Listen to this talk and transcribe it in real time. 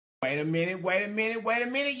Wait a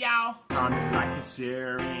minute, y'all. Comment, like, and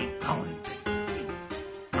share, and comment.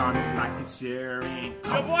 Comment, like, and share, and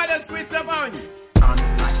Your boy done switched up on you.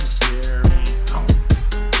 comment, like, and share, and comment.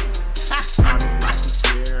 Comment, like, and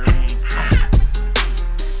share, and comment.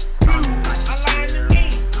 Comment, like, I and lying to share, me.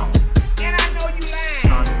 and comment. And I know you lying.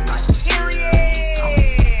 Comment, like, and share, and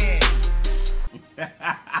Period.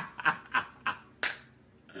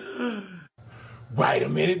 Wait a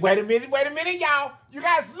minute, y'all. You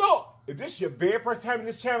guys, look. If this is your very first time in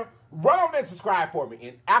this channel, run over there and subscribe for me.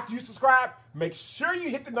 And after you subscribe, make sure you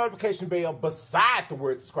hit the notification bell beside the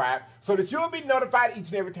word subscribe so that you'll be notified each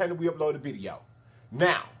and every time that we upload a video.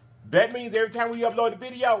 Now, that means every time we upload a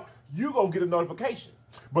video, you're going to get a notification.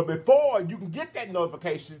 But before you can get that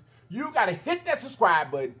notification, you got to hit that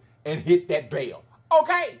subscribe button and hit that bell.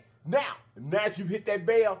 Okay? Now that you've hit that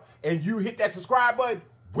bell and you hit that subscribe button,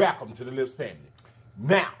 welcome to the LLIPS family.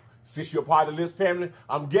 Now, since you're part of the LLIPS family,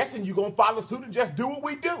 I'm guessing you're going to follow suit and just do what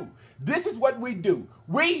we do. This is what we do.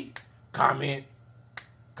 We comment,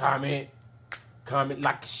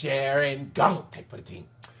 like, share, and go take for the team.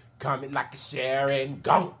 Comment, like, share, and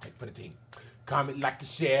go take for the team. Comment, like,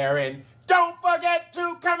 share, and don't forget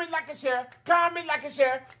to comment, like, share. Comment, like,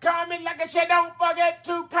 share. Comment, like, share. Don't forget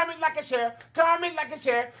to comment, like, share. Comment, like,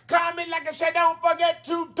 share. Comment, like, share. Don't forget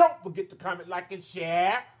to comment, like, and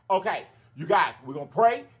share. Okay. You guys, we're going to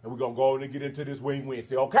pray, and we're going to go on and get into this Wing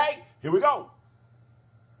Wednesday, okay? Here we go.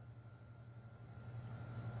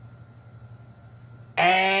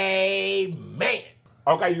 Amen.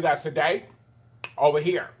 Okay, you guys, today, over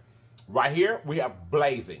here, right here, we have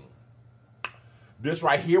blazing. This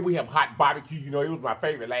right here, we have hot barbecue. You know, it was my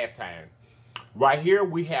favorite last time. Right here,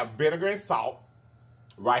 we have vinegar and salt.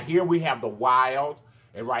 Right here, we have the wild.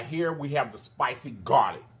 And right here, we have the spicy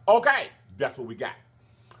garlic. Okay, that's what we got.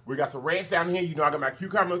 We got some ranch down here. You know I got my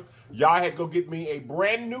cucumbers. Y'all had to go get me a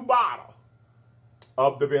brand new bottle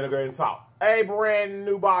of the vinegar and salt. A brand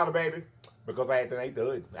new bottle, baby. Because I had to eat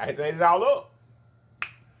it all up.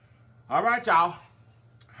 All right, y'all.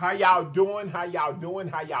 How y'all doing? How y'all doing?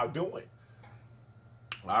 How y'all doing?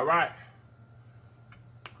 All right.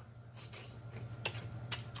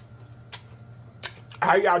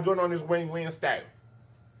 How y'all doing on this Wing Wednesday?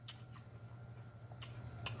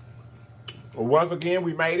 Once again,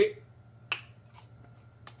 we made it.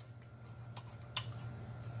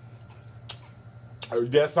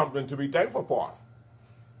 There's something to be thankful for.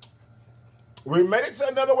 We made it to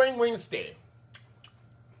another Wing Wednesday.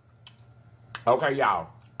 Okay, y'all.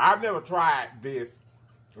 I've never tried this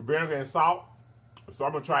vinegar and salt, so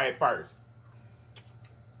I'm going to try it first.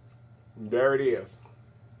 There it is.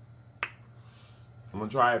 I'm going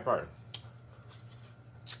to try it first.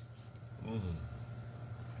 Mmm.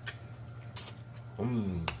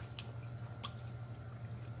 Mmm.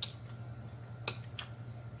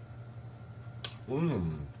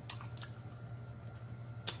 Mmm.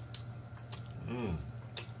 Mmm.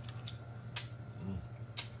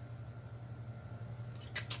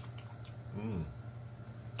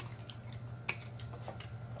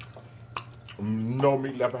 No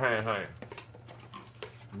meat left behind, honey.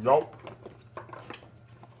 Nope.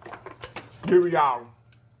 Here we are.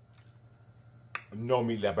 No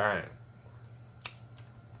meat left behind.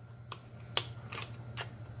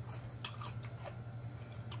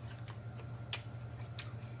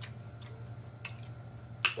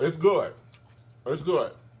 It's good. It's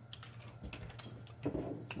good.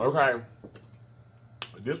 Okay.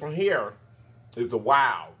 This one here is the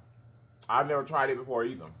W.L.L.S. I've never tried it before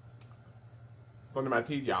either. It's under my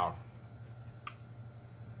teeth, y'all.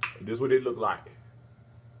 This is what it look like.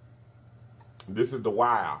 This is the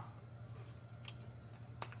W.L.S.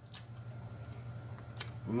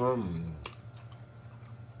 Mmm.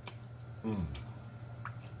 Mmm.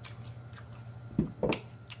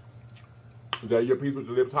 Is that your piece with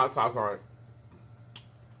the LLIPS hot sauce on it?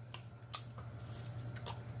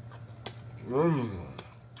 Mmm.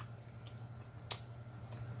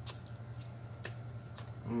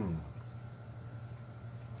 Mmm.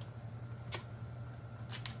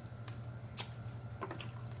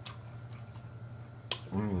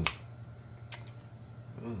 Mmm.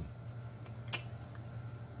 Mmm.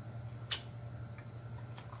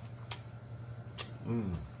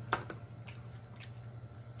 Mmm.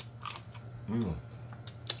 Mmm.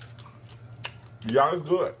 Y'all, it's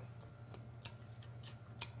good.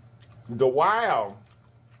 The W.L.L.S,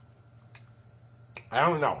 I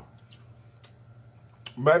don't know.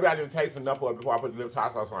 Maybe I didn't taste enough of it before I put the LLIPS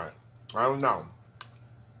hot sauce on it. I don't know.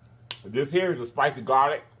 This here is a spicy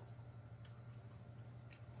garlic.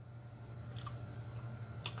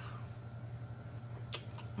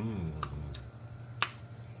 Mmm.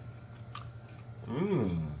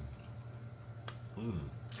 Mmm.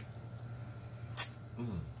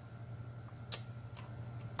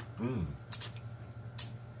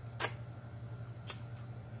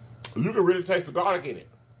 You can really taste the garlic in it.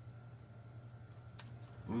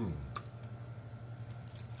 Mm.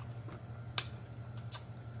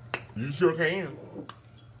 You sure can.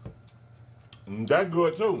 That's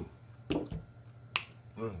good too.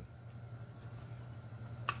 Mm.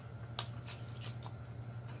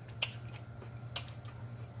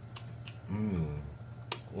 Mm.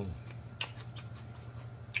 Mm.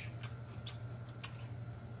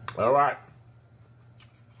 All right.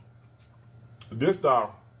 This the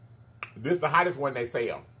hottest one they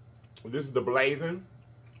sell. This is the blazing.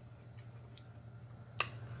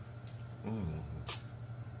 Mm.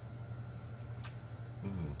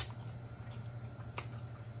 Mm.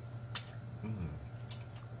 Mm.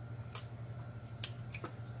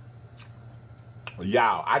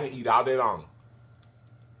 Y'all, I didn't eat all day long.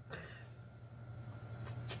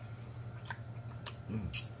 Mm.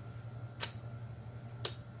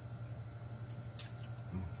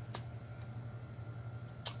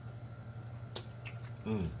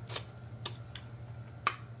 Mm.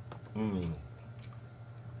 Mm.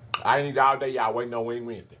 I didn't eat all day, y'all. Waiting on Wing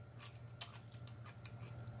Wednesday.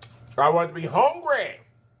 I wanted to be hungry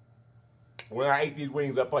when I ate these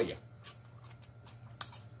wings up for you.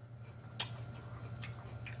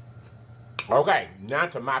 Okay, now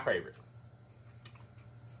to my favorite.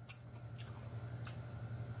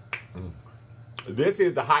 Mm. This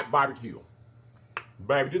is the hot barbecue.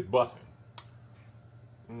 Baby, this busting.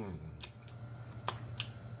 Mm.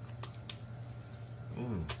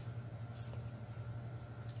 Mm.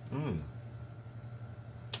 Mm.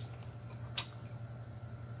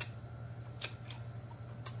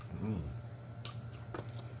 Mm.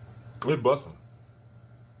 It's busting.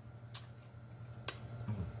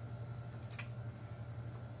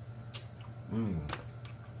 Mm.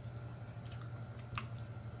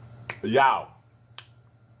 Y'all.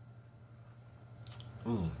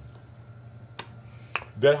 Mm.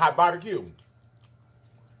 That hot barbecue.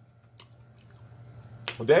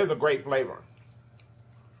 That is a great flavor.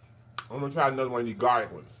 I'm gonna try another one of these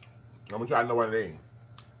garlic ones. I'm gonna try another one of these.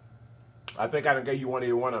 I think I done gave you one of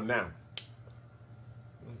them now.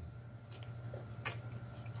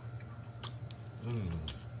 Mm. Mm.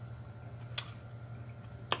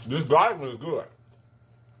 This garlic one is good.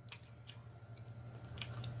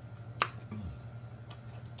 Mm.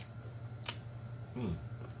 Mm.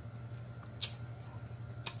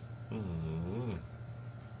 Mm.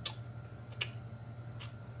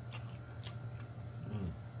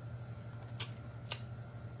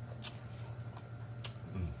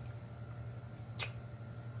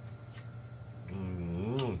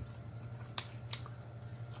 Mm.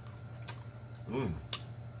 Mm.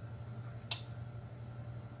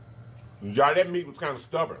 Y'all, that meat was kind of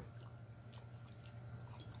stubborn.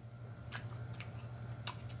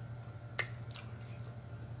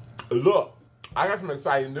 Look, I got some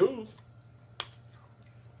exciting news.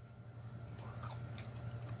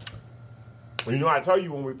 You know, I told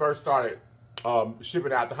you when we first started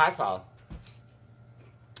shipping out the hot sauce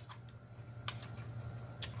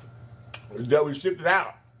that we shipped it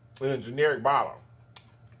out in a generic bottle.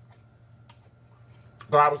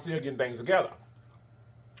 But I was still getting things together.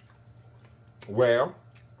 Well,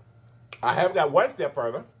 I have got one step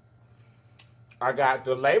further. I got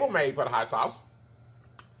the label made for the hot sauce.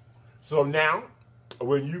 So now,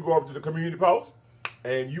 when you go up to the community post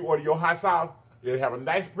and you order your hot sauce, it'll have a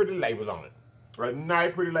nice, pretty label on it. A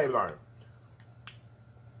nice, pretty label on it.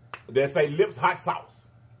 They say LLIPS hot sauce.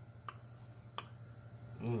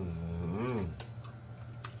 Mm-hmm.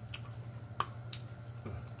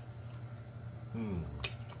 Mm.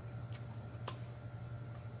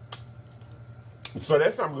 So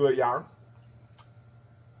that's something good, y'all.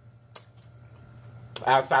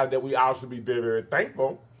 Outside of that, we all should be very, very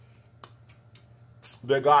thankful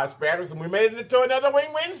that God spared us and we made it into another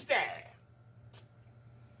Wing Wednesday.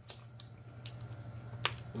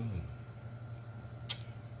 Mm.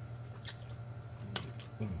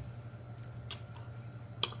 Mm.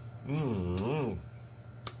 Mm.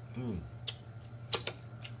 Mm.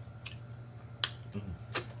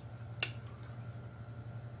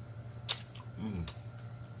 Mm.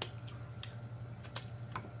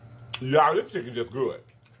 Y'all, this chicken just good.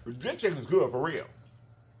 This chicken is good for real.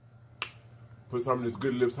 Put some of this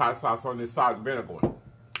good LLIPS hot sauce on this salt and vinegar one.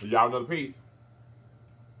 Y'all another piece.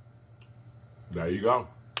 There you go.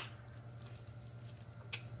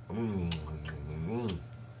 Mm.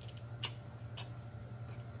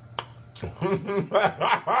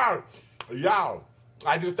 Y'all,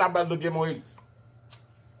 I just stopped by to look at more eats.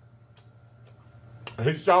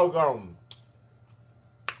 His show gonna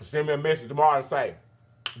send me a message tomorrow and say,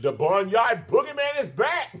 the Barnyard Boogeyman is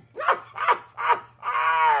back.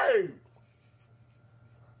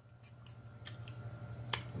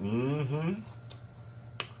 Mm-hmm.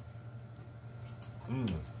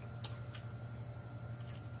 Mm.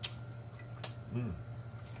 Mm.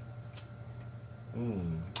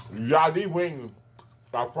 Mm. Y'all, these wings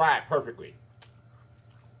are fried perfectly.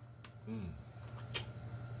 Mm.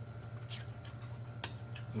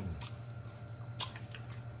 Mm.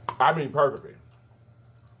 I mean perfectly.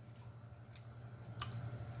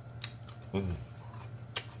 Mm.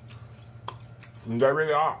 They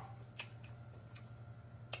really are.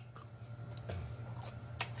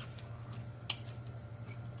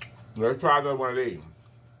 Let's try another one of these.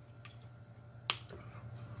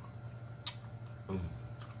 Mm.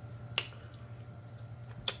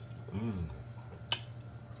 Mm.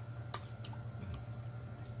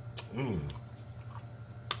 Mm.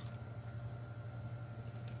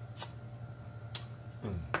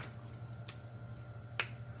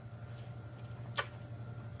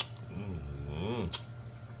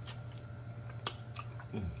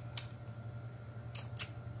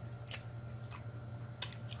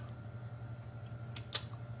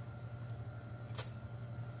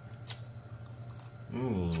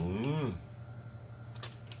 Mm.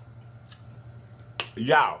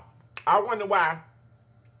 Y'all, I wonder why.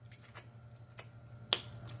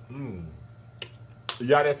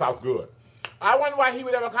 Y'all, that sounds good. I wonder why he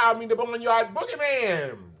would ever call me the Boneyard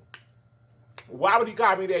Boogeyman. Why would he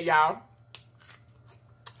call me that, y'all?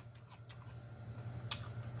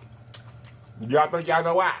 Y'all think y'all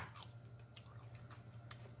know why?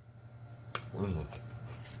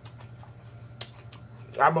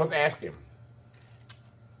 I must ask him.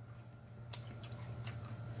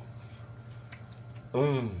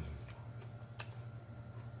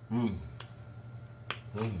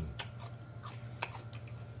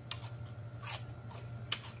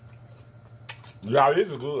 Y'all, this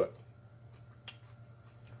is good.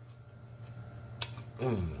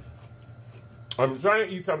 I'm trying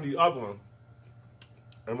to eat some of these other ones.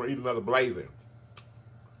 I'm gonna eat another blazing.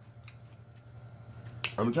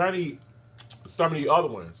 I'm trying to eat some of the other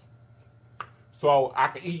ones so I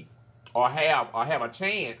can eat or have a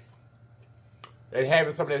chance at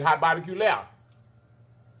having some of that hot barbecue left.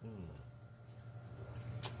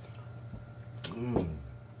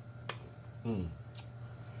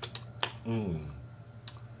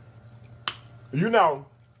 You know,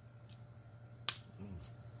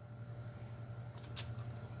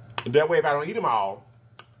 that way if I don't eat them all,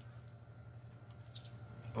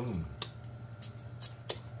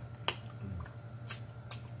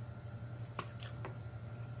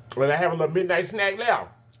 when I have a little midnight snack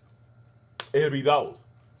left, it'll be those.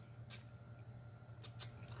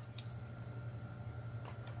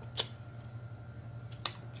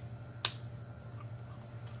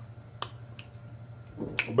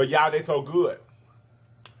 But y'all, they so good.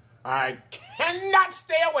 I cannot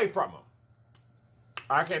stay away from them.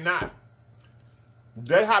 I cannot.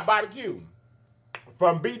 That hot barbecue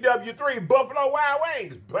from BW3 Buffalo Wild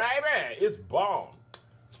Wings, baby, it's bomb.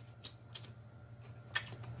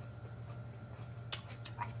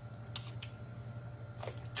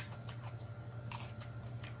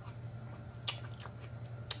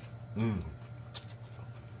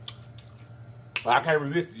 I can't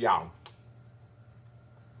resist it, y'all.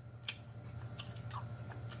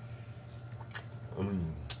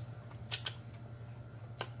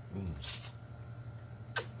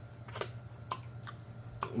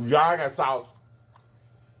 Y'all got sauce.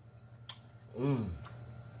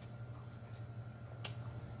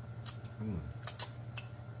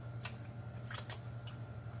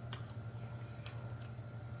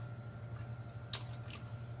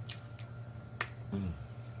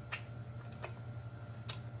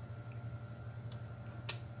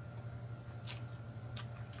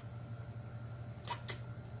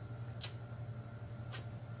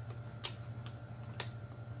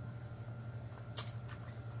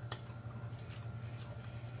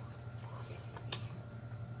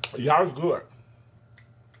 Y'all's good.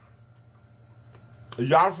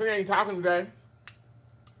 Y'all see I ain't talking today.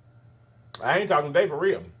 I ain't talking today for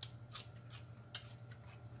real.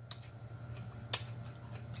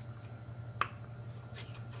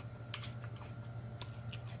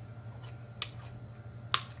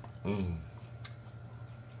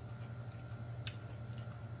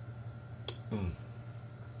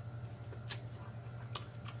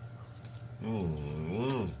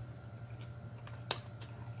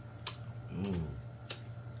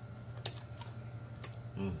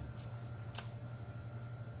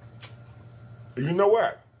 You know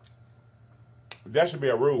what? That should be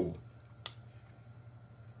a rule.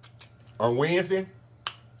 On Wednesday,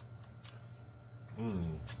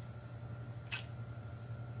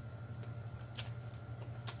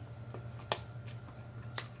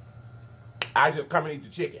 I just come and eat the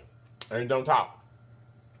chicken and don't talk.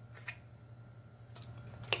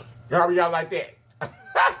 How are y'all like that?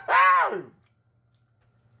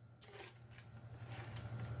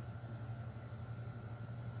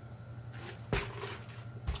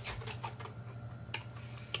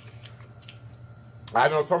 I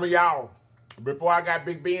know some of y'all, before I got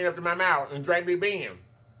Big Ben up to my mouth and drank Big Ben,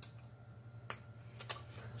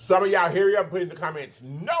 some of y'all hurry up and put in the comments,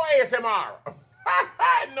 no ASMR.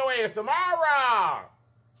 No ASMR.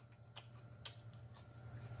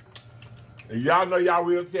 Y'all know y'all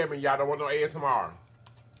will tell me y'all don't want no ASMR.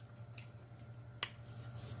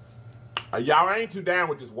 Y'all ain't too down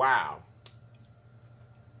with this wow.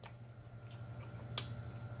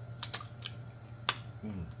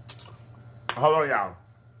 Hold on, y'all.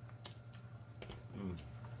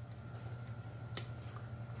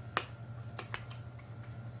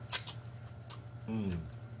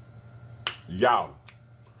 Y'all,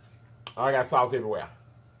 I got sauce everywhere.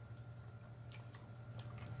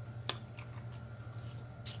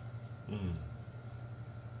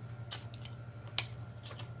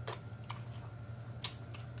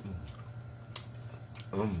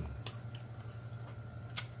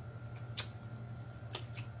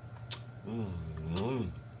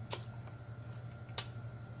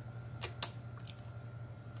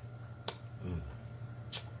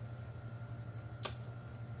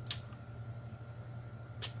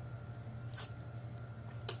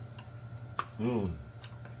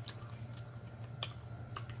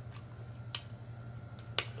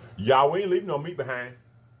 Y'all, we ain't leaving no meat behind.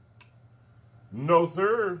 No,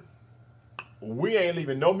 sir. We ain't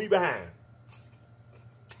leaving no meat behind.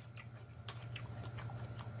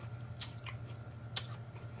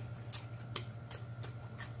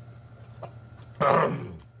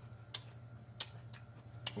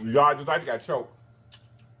 Y'all just like got choked.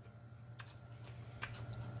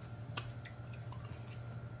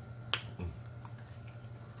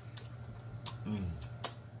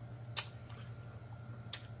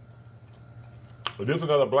 But this is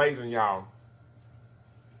another blazing, y'all.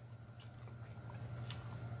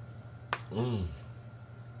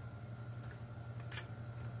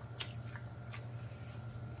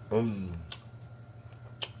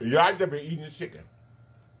 Y'all just been eating this chicken.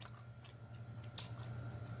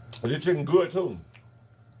 This chicken good too.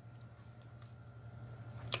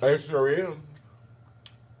 It sure is.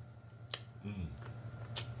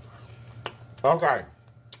 Okay.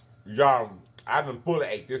 Y'all, I done fully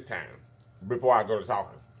ate this time before I go to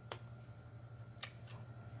talking.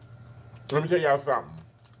 Let me tell y'all something.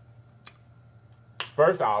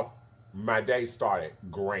 First off, my day started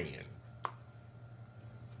grand.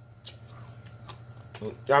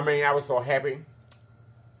 I mean, I was so happy.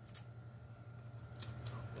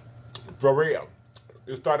 For real.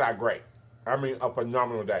 It started out great. I mean, a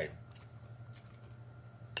phenomenal day.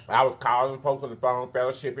 I was calling folks on the phone,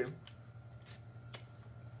 fellowshipping.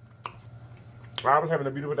 I was having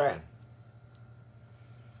a beautiful day.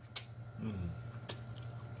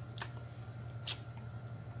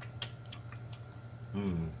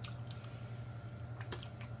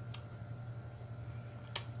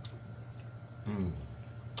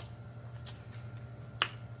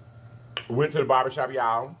 Went to the barbershop,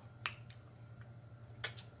 y'all.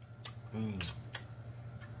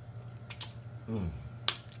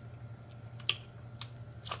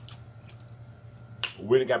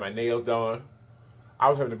 Went and got my nails done. I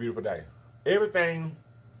was having a beautiful day. Everything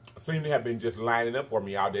seemed to have been just lining up for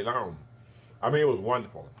me all day long. I mean, it was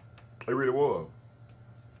wonderful. It really was.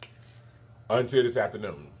 Until this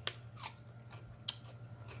afternoon.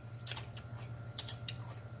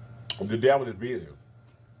 The devil is busy.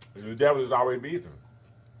 The devil is always busy.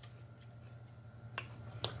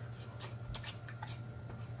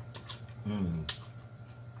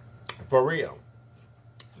 For real.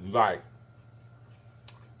 Like,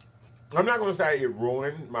 I'm not going to say it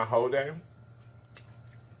ruined my whole day.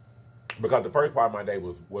 Because the first part of my day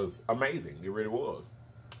was amazing. It really was.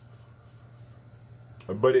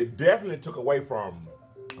 But it definitely took away from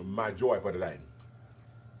my joy for the day.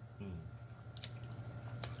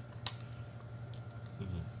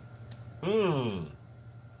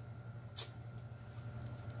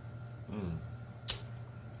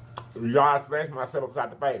 Y'all, I splashed myself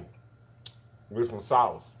upside the face with some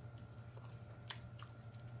sauce.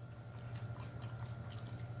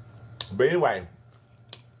 But anyway,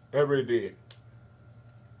 it really did.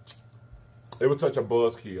 It was such a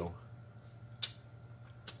buzzkill.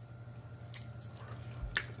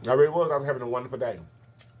 I really was. I was having a wonderful day.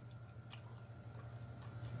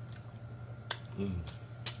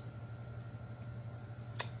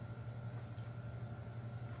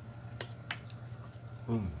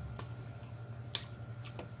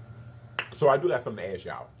 So I do got something to ask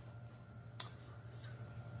y'all.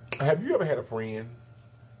 Have you ever had a friend,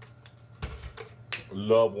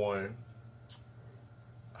 loved one,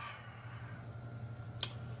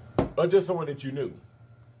 or just someone that you knew,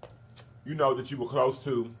 you know, that you were close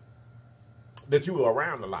to, that you were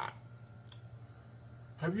around a lot?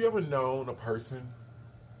 Have you ever known a person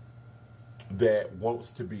that wants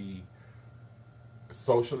to be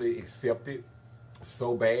socially accepted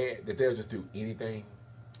so bad that they'll just do anything?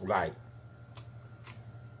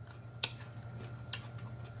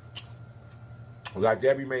 Like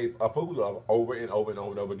they'll be made a fool of over and over and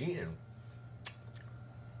over and over again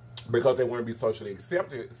because they want to be socially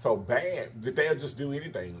accepted so bad that they'll just do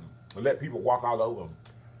anything and let people walk all over them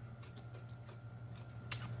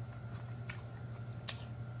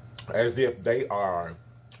as if they are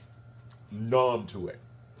numb to it,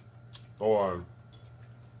 or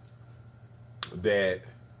that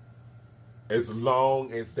as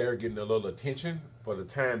long as they're getting a little attention for the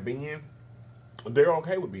time being, they're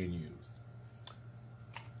okay with being used.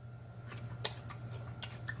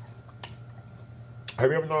 Have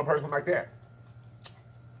you ever known a person like that?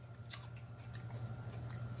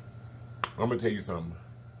 I'm going to tell you something.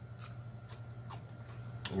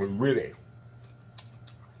 Really,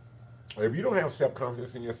 if you don't have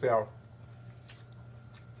self-confidence in yourself,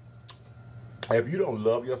 if you don't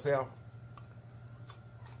love yourself,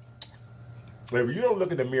 if you don't look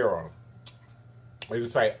in the mirror and you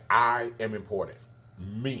say, I am important,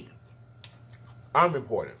 me, I'm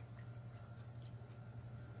important,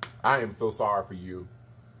 I am so sorry for you.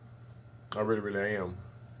 I really, really am.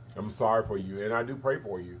 I'm sorry for you, and I do pray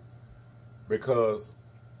for you because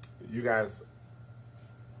you guys,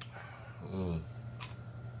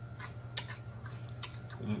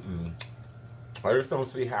 I just don't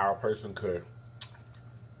see how a person could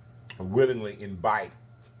willingly invite,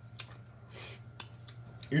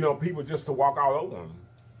 you know, people just to walk all over them,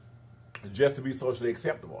 just to be socially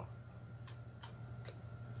acceptable.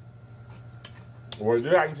 Well,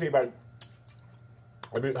 then I can tell you about,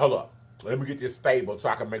 hold up. Let me get this stable so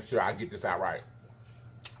I can make sure I get this out right.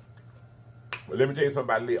 But let me tell you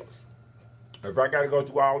something about lips. If I got to go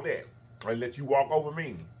through all that and let you walk over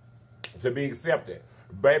me to be accepted,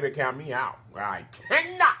 baby, count me out. I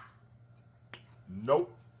cannot.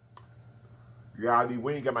 Nope. Y'all,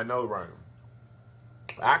 we ain't got my nose running.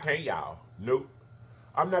 I can't, y'all. Nope.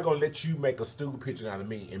 I'm not going to let you make a stupid picture out of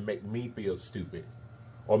me and make me feel stupid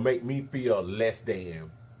or make me feel less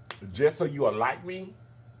than just so you'll like me.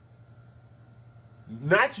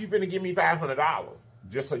 Not you finna give me $500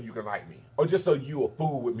 just so you can like me, or just so you a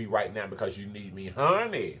fool with me right now because you need me.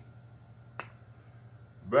 Honey,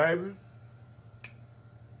 baby,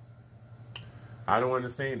 I don't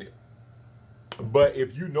understand it. But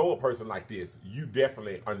if you know a person like this, you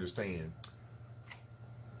definitely understand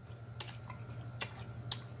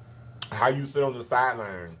how you sit on the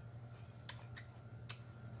sideline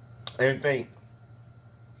and think,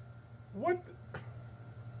 what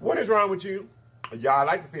is wrong with you? Y'all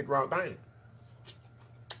like to say the wrong thing.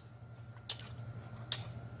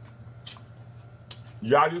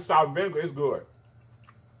 Y'all just salt and vinegar, it's good.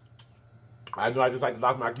 I know I just like to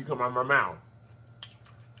lost my cucumber out of my mouth.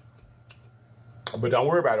 But don't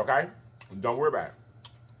worry about it, okay? Don't worry about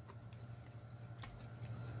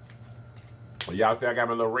it. Y'all see I got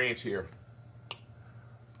my little ranch here.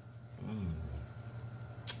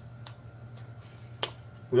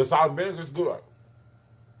 The salt and vinegar is good.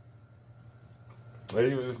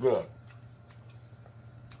 It's good.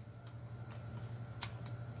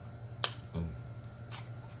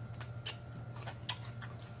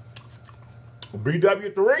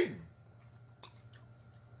 BW3.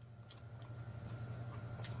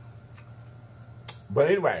 But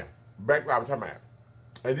anyway, back to what I was talking about.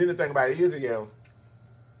 And then the thing about it is, again,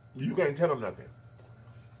 you can't tell them nothing.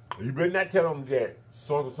 You better not tell them that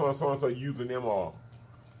so-and-so using them, or,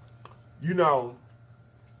 you know,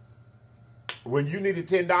 when you needed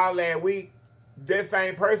 $10 last week, that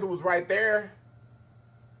same person was right there,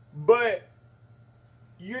 but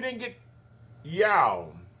you didn't get,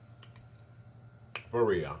 y'all, for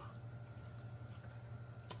real.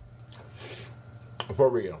 For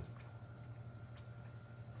real.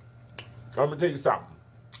 I'm going to tell you something.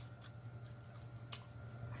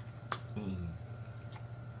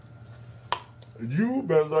 You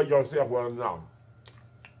better love yourself well enough.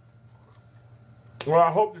 Well,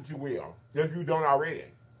 I hope that you will, if you don't already.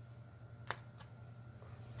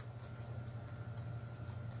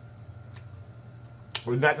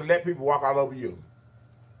 But not to let people walk all over you,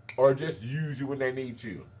 or just use you when they need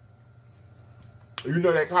you. You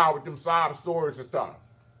know that call with them sob stories and stuff.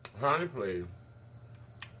 Honey, please.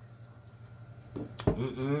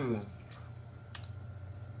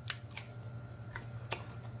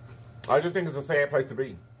 I just think it's a sad place to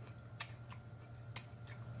be.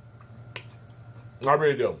 I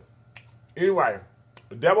really do. Anyway,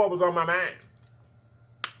 that what was on my mind.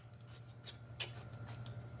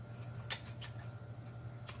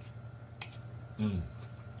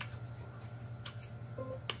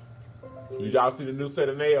 Y'all see the new set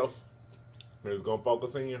of nails? It's gonna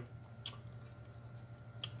focus in.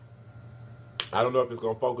 I don't know if it's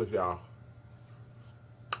gonna focus, y'all.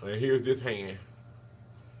 And here's this hand.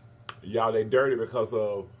 Y'all, they dirty because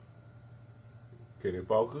of. Can it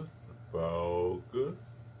focus? Focus.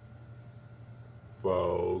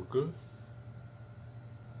 Focus.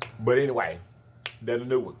 But anyway, they're the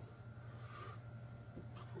new ones.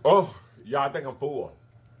 Oh, y'all think I'm full.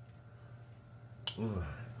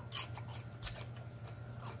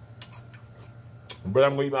 But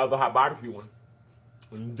I'm gonna eat my other hot barbecue one.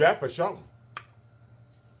 That for sure.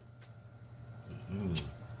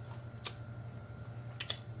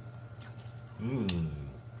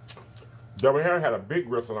 Double hair had a big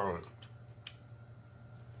gristle on it.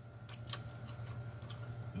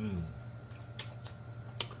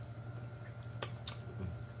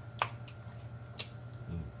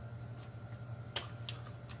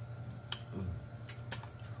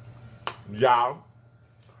 Y'all,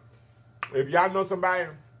 if y'all know somebody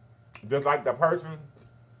just like the person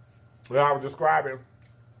that I was describing,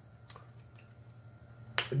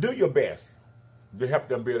 do your best to help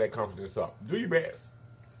them build their confidence up. Do your best.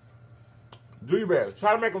 Do your best.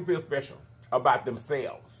 Try to make them feel special about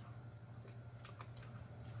themselves.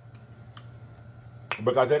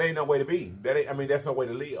 Because that ain't no way to be. That's no way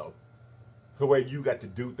to live. So where you got to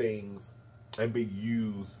do things and be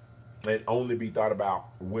used and only be thought about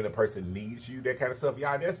when a person needs you, that kind of stuff.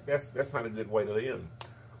 Y'all, that's not a good way to live.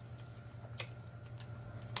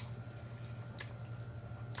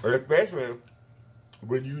 Especially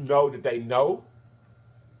when you know that they know.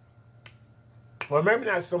 Well, maybe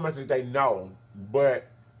not so much that they know, but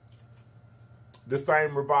the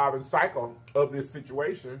same revolving cycle of this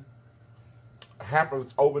situation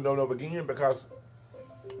happens over and over again because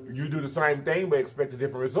you do the same thing but expect a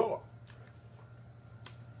different result.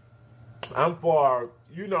 I'm for,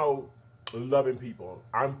 loving people.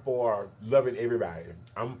 I'm for loving everybody.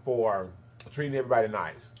 I'm for treating everybody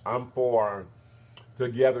nice. I'm for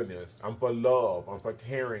togetherness. I'm for love. I'm for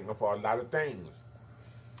caring. I'm for a lot of things.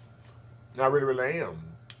 I really, really am.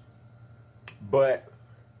 But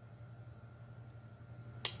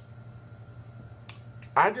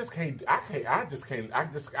I can't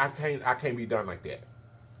be done like that.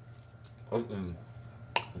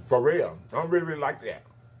 For real. I don't really, really like that.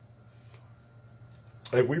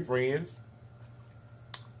 If we friends,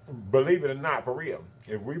 believe it or not, for real,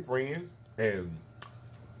 if we friends and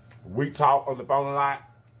we talk on the phone a lot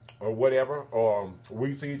or whatever, or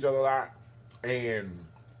we see each other a lot, and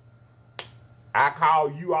I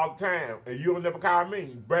call you all the time and you don't never call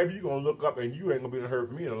me, baby, you gonna look up and you ain't gonna be in a hurry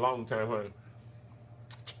for me in a long time, honey.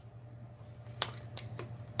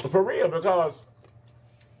 For real, because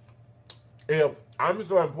if I'm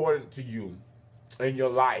so important to you in your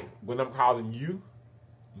life, when I'm calling you,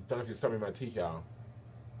 I'm trying to stomach my teeth, y'all.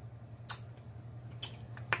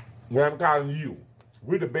 When I'm calling you,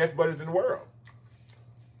 we're the best buddies in the world.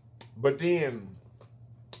 But then,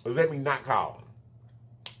 let me not call.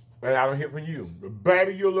 And I don't hear from you.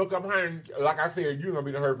 Baby, you'll look up, honey. Like I said, you're going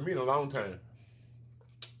to be in a hurry for me in a long time.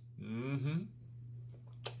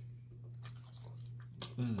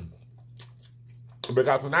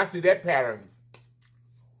 Because when I see that pattern,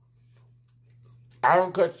 I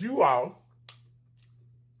don't cut you off,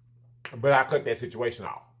 but I cut that situation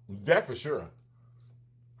off. That's for sure.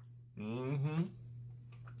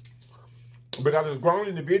 Because as grown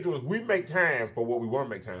individuals, we make time for what we want to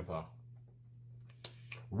make time for.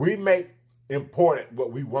 We make important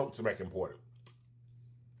what we want to make important.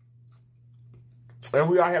 And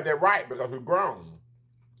we all have that right because we're grown.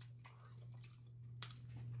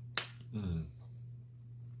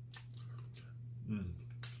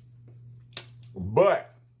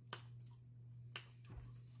 But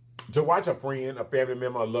to watch a friend, a family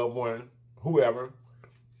member, a loved one, whoever,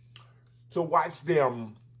 to watch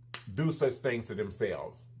them do such things to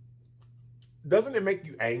themselves, doesn't it make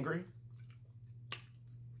you angry?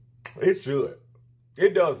 It should.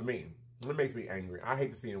 It does me. It makes me angry. I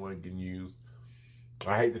hate to see anyone getting used.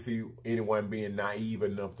 I hate to see anyone being naive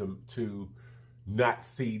enough to not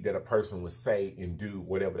see that a person would say and do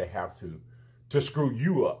whatever they have to screw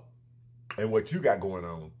you up and what you got going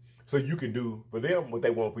on so you can do for them what they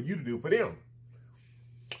want for you to do for them.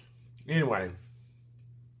 Anyway,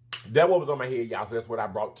 that what was on my head, y'all, so that's what I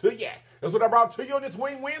brought to you. That's what I brought to you on this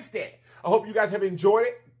Wing Wednesday. I hope you guys have enjoyed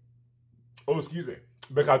it. Oh, excuse me.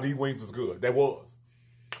 because these wings was good. They was.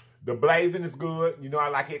 The blazing is good. You know I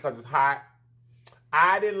like it because it's hot.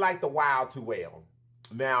 I didn't like the wild too well.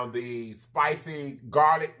 Now, the spicy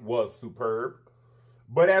garlic was superb.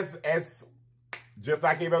 But as just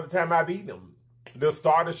like every other time I've eaten them, the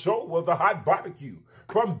star of the show was the hot barbecue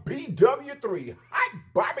from BW3. Hot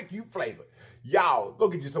barbecue flavor. Y'all, go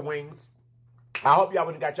get you some wings. I hope y'all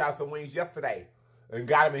went and got y'all some wings yesterday and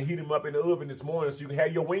got them and heat them up in the oven this morning so you can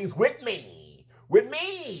have your wings with me. With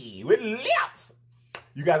LLIPS.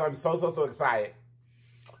 You guys, I'm so excited.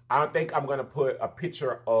 I don't think I'm going to put a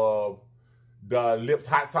picture of the LLIPS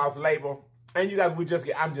hot sauce label. And you guys,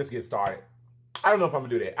 I'm just getting started. I don't know if I'm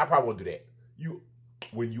going to do that. I probably won't do that.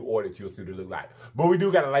 When you order it, you'll see what it look like. But we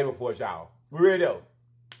do got a label for it, y'all. We really do.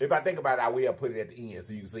 If I think about it, I will put it at the end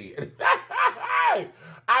so you can see it.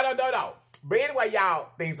 I don't know, though. But anyway, y'all,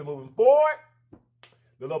 things are moving forward.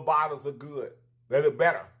 The little bottles are good. They look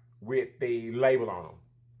better with the label on them.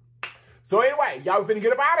 So anyway, y'all finna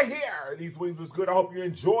get up out of here. These wings was good. I hope you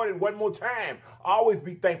enjoyed it. One more time, always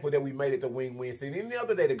be thankful that we made it to Wing Wednesday and any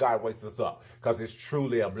other day that God wakes us up, because it's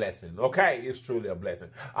truly a blessing, okay? It's truly a blessing.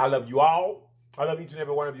 I love you all. I love each and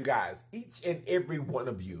every one of you guys. Each and every one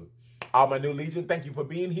of you. All my new legion, thank you for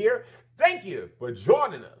being here. Thank you for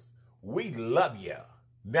joining us. We love you.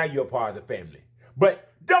 Now you're a part of the family.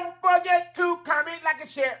 But don't forget to comment, like, and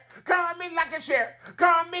share. Comment, like, and share.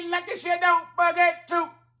 Comment, like, and share.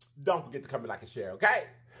 Don't forget to comment, like, and share, okay?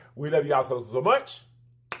 We love y'all so much.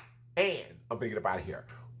 And I'm going to get up out of here.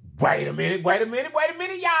 Wait a minute,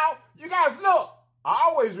 y'all. You guys, look.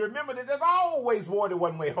 Always remember that there's always more than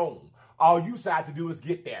one way home. All you have to do is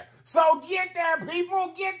get there. So get there,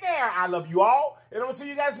 people. Get there. I love you all. And I'm going to see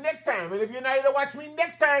you guys next time. And if you're not here to watch me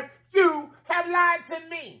next time, you have lied to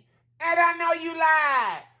me. And I know you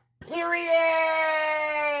lied. Period.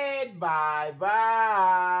 Bye-bye.